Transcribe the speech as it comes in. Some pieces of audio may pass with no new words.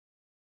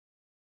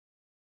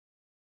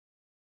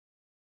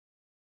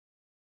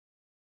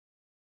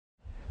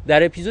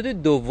در اپیزود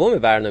دوم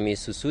برنامه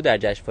سوسو در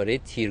جشنواره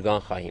تیرگان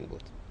خواهیم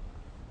بود.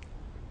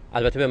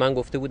 البته به من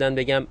گفته بودن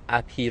بگم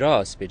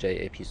اپیراس به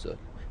جای اپیزود،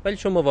 ولی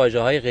چون ما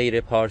واژه‌های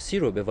غیر پارسی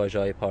رو به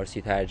واژه‌های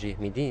پارسی ترجیح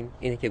میدیم،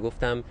 اینه که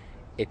گفتم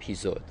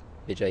اپیزود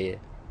به جای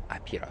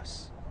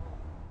اپیراس.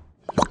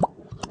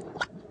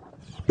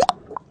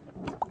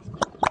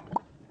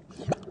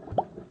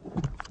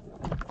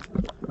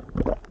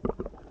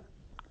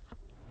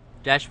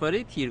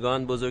 جشنواره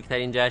تیرگان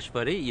بزرگترین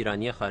جشنواره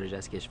ایرانی خارج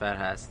از کشور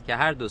هست که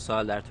هر 2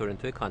 سال در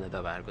تورنتو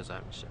کانادا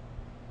برگزار میشه.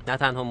 نه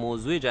تنها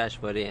موضوع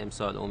جشنواره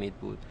امسال امید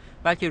بود،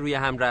 بلکه روی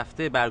هم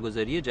رفته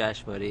برگزاری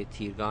جشنواره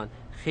تیرگان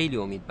خیلی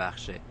امید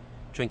بخشه،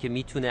 چون که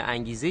میتونه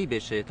انگیزه‌ای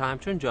بشه تا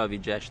همچون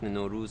جاوید جشن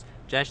نوروز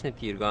جشن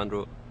تیرگان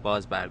رو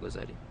باز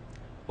برگزاریم.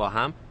 با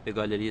هم به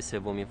گالری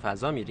سومین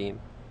فضا میریم.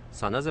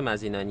 ساناز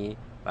مزینانی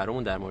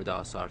برامون در مورد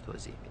آثار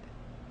توضیح میده.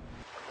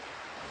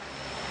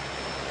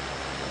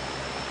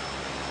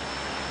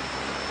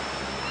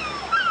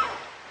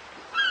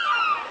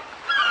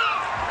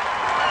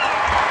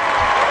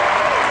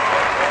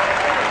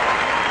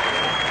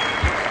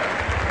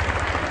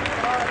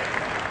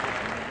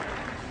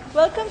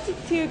 Welcome to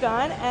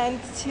Tirgan and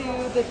to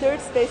the third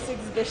space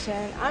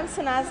exhibition. I'm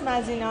Sanaz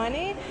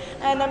Mazinani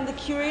and I'm the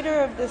curator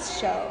of this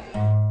show.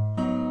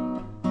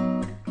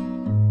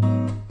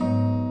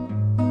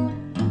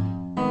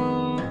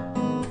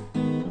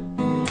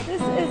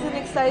 This is an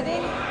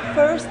exciting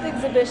first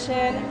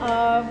exhibition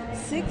of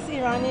 6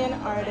 Iranian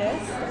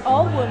artists,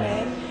 all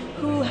women,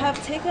 who have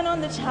taken on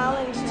the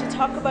challenge to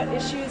talk about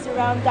issues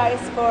around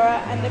diaspora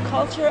and the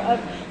culture of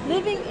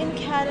living in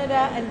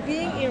Canada and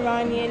being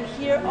Iranian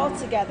here all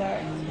together.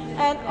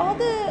 And all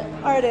the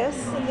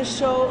artists in the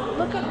show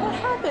look at what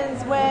happens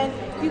when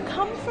you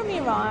come from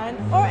Iran,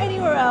 or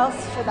anywhere else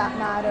for that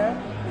matter,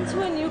 into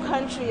a new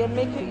country and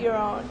make it your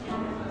own.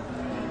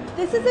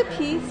 This is a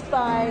piece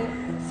by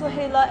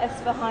Soheila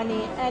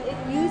Esfahani, and it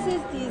uses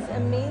these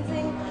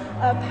amazing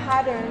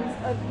patterns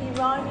of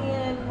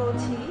Iranian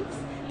motifs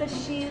that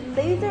she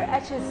laser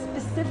etches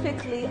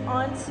specifically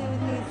onto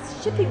these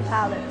shipping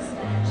pallets.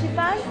 She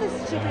finds these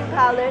shipping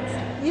pallets,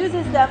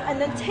 uses them, and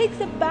then takes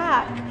it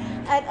back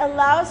and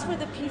allows for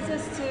the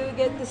pieces to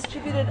get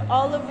distributed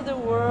all over the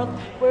world,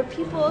 where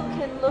people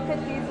can look at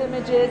these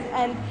images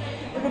and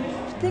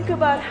think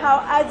about how,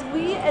 as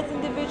we as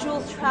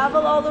individuals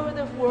travel all over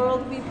the world,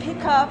 we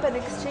pick up and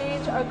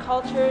exchange our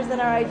cultures and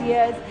our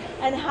ideas,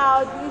 and how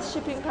these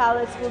shipping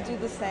pallets will do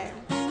the same.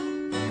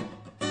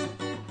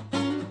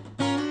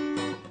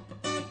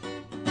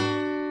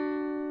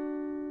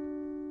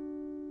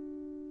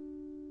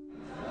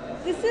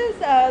 This is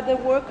the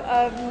work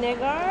of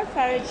Negar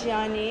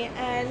Farajiani,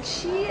 and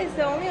she is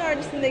the only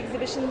artist in the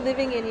exhibition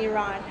living in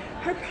Iran.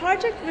 Her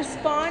project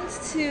responds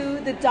to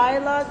the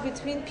dialogue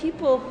between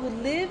people who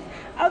live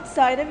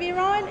outside of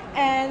Iran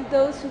and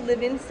those who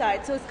live inside.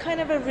 So it's kind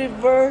of a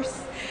reverse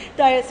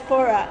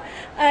diaspora.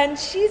 And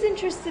she's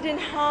interested in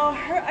how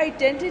her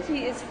identity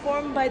is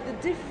formed by the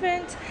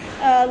different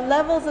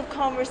levels of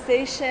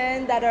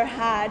conversation that are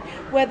had,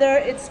 whether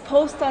it's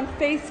posts on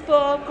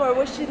Facebook or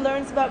what she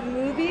learns about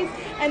movies,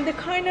 and the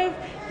kind of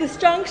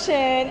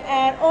disjunction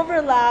and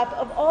overlap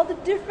of all the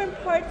different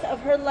parts of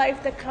her life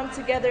that come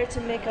together to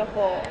make a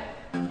whole.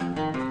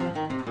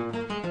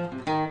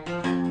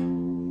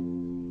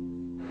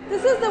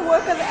 This is the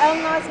work of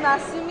Elnaz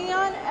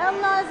Maassoumian.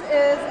 Elnaz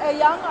is a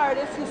young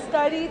artist who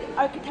studied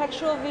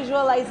architectural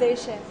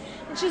visualization.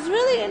 And she's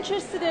really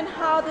interested in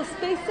how the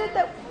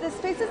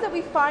spaces that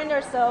we find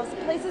ourselves,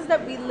 the places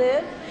that we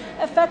live,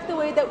 affect the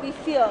way that we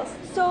feel.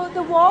 So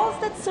the walls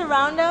that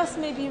surround us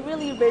may be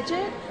really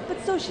rigid, but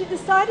so she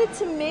decided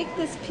to make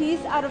this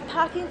piece out of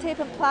packing tape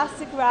and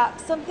plastic wrap,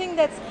 something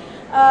that's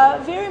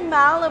very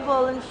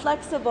malleable and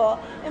flexible,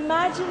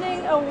 imagining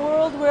a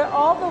world where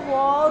all the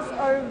walls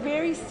are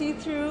very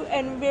see-through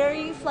and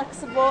very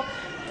flexible,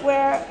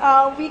 where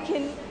we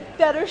can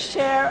better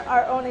share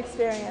our own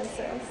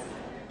experiences.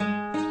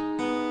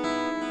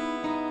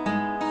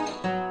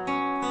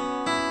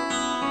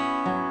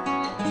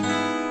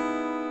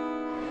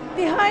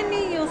 Behind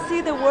me, you'll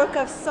see the work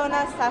of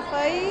Sona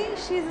Safaei-Sooreh.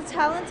 She's a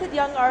talented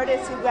young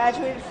artist who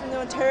graduated from the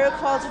Ontario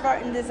College of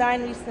Art and Design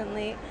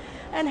recently.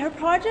 And her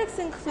projects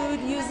include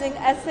using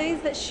essays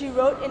that she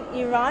wrote in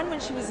Iran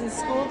when she was in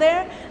school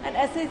there, and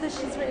essays that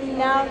she's written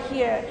now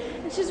here.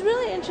 And she's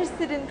really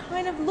interested in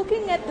kind of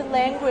looking at the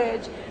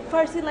language,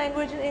 Farsi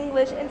language and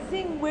English, and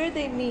seeing where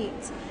they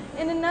meet.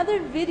 In another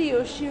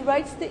video, she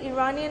writes the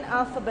Iranian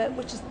alphabet,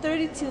 which is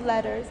 32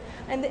 letters,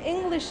 and the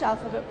English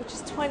alphabet, which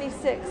is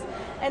 26.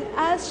 And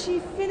as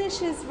she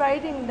finishes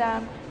writing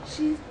them,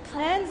 she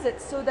plans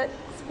it so that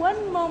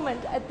one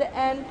moment at the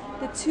end,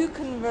 the two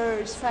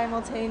converge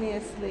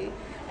simultaneously.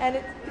 And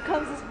it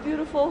becomes this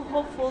beautiful,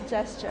 hopeful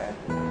gesture.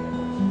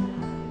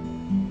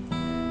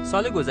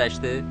 سال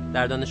گذشته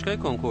در دانشگاه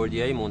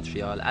کنکوردیای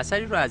مونتریال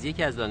اثری رو از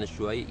یکی از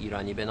دانشجوهای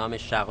ایرانی به نام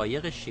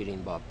شقایق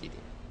شیرینباب دیدیم.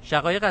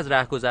 شقایق از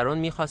رهگذران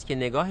میخواست که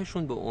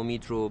نگاهشون به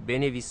امید رو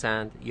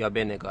بنویسند یا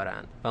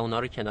بنگارند و اونا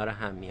رو کنار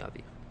هم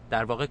میآویخت.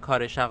 در واقع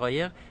کار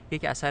شقایق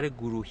یک اثر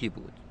گروهی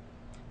بود.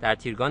 در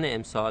تیرگان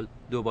امسال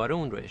دوباره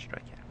اون رو اجرا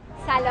کرد.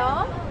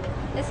 سلام،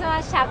 اسم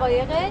من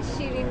شغایغ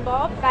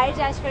شیرینباب. برای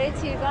جشنواره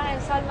تیرگان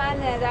امسال من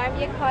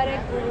دارم یک کار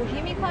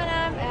گروهی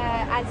میکنم.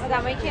 از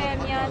آدمایی که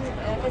میان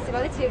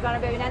فستیوال تیرگان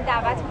رو ببینن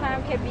دعوت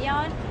میکنم که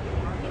بیان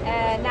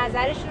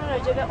نظرشون رو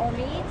راجع به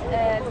امید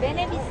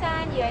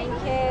بنویسن یا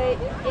اینکه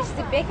یه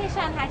چیزی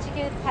بکشن، هرچی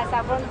که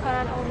تصور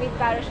میکنن امید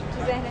براش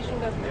تو ذهنشون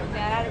به وجود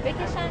میاره رو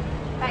بکشن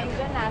و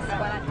اینجا نصب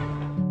کنن.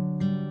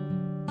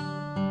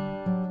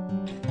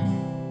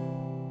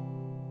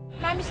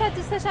 من بیشتر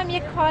دوست داشتم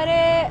یک کار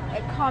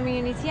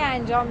کامیونیتی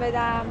انجام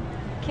بدم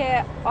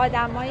که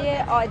آدمای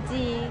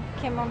عادی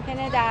که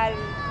ممکنه در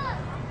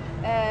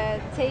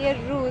طی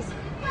روز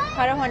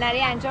کار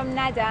هنری انجام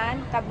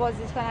ندن و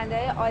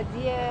بازدیدکننده‌های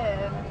عادی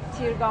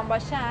تیرگان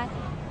باشن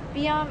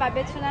بیان و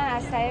بتونن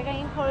از طریق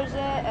این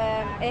پروژه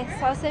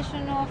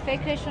احساسشون و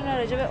فکرشون رو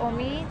راجع به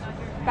امید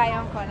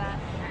بیان کنن.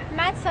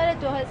 من سال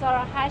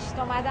 2008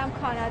 اومدم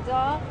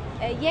کانادا.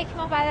 یک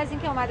ماه بعد از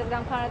اینکه اومده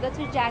بودم کانادا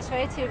تو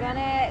جشنواره تیرگان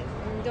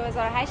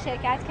 2008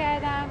 شرکت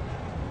کردم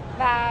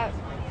و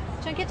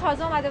چون که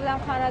تازه اومده بودم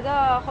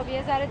کانادا خب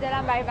یه ذره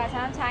دلم برای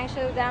وطنم تنگ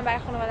شده بود، دلم برای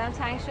خانواده‌ام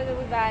تنگ شده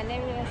بود و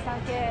نمی‌دونستم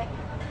که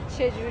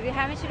چجوری،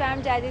 همه چی برام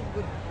جدید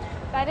بود.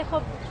 ولی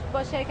خب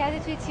با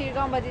شرکت توی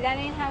تیرگان، با دیدن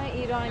این همه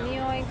ایرانی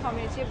و این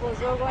کامیونیتی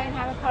بزرگ و این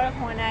همه کار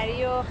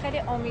هنری و خیلی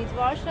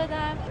امیدوار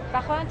شدم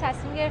و خودم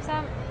تصمیم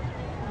گرفتم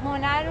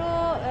هنر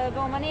رو به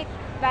عنوان یک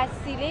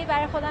وسیله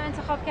برای خودم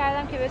انتخاب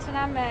کردم که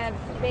بتونم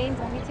به این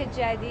محیط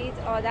جدید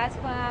عادت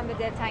کنم، به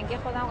دلتنگی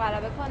خودم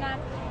غلبه کنم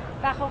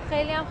و خب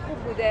خیلی هم خوب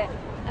بوده.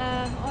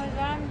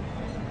 امیدوارم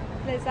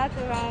لذت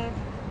ببرن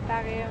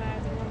بقیه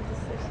مردم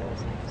دوست داشته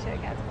باشن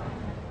شرکت کنم.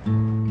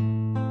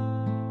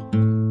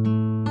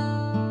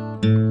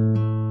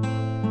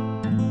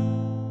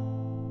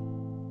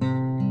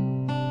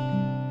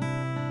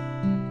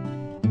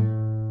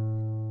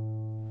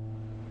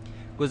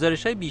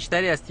 گزارش‌های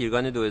بیشتری از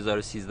تیرگان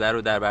 2013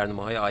 رو در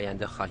برنامه‌های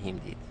آینده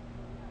خواهیم دید.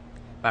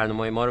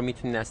 برنامه‌های ما رو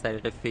میتونید از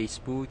طریق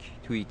فیسبوک،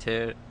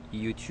 توییتر،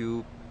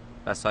 یوتیوب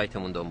و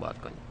سایتمون دنبال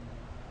کنید.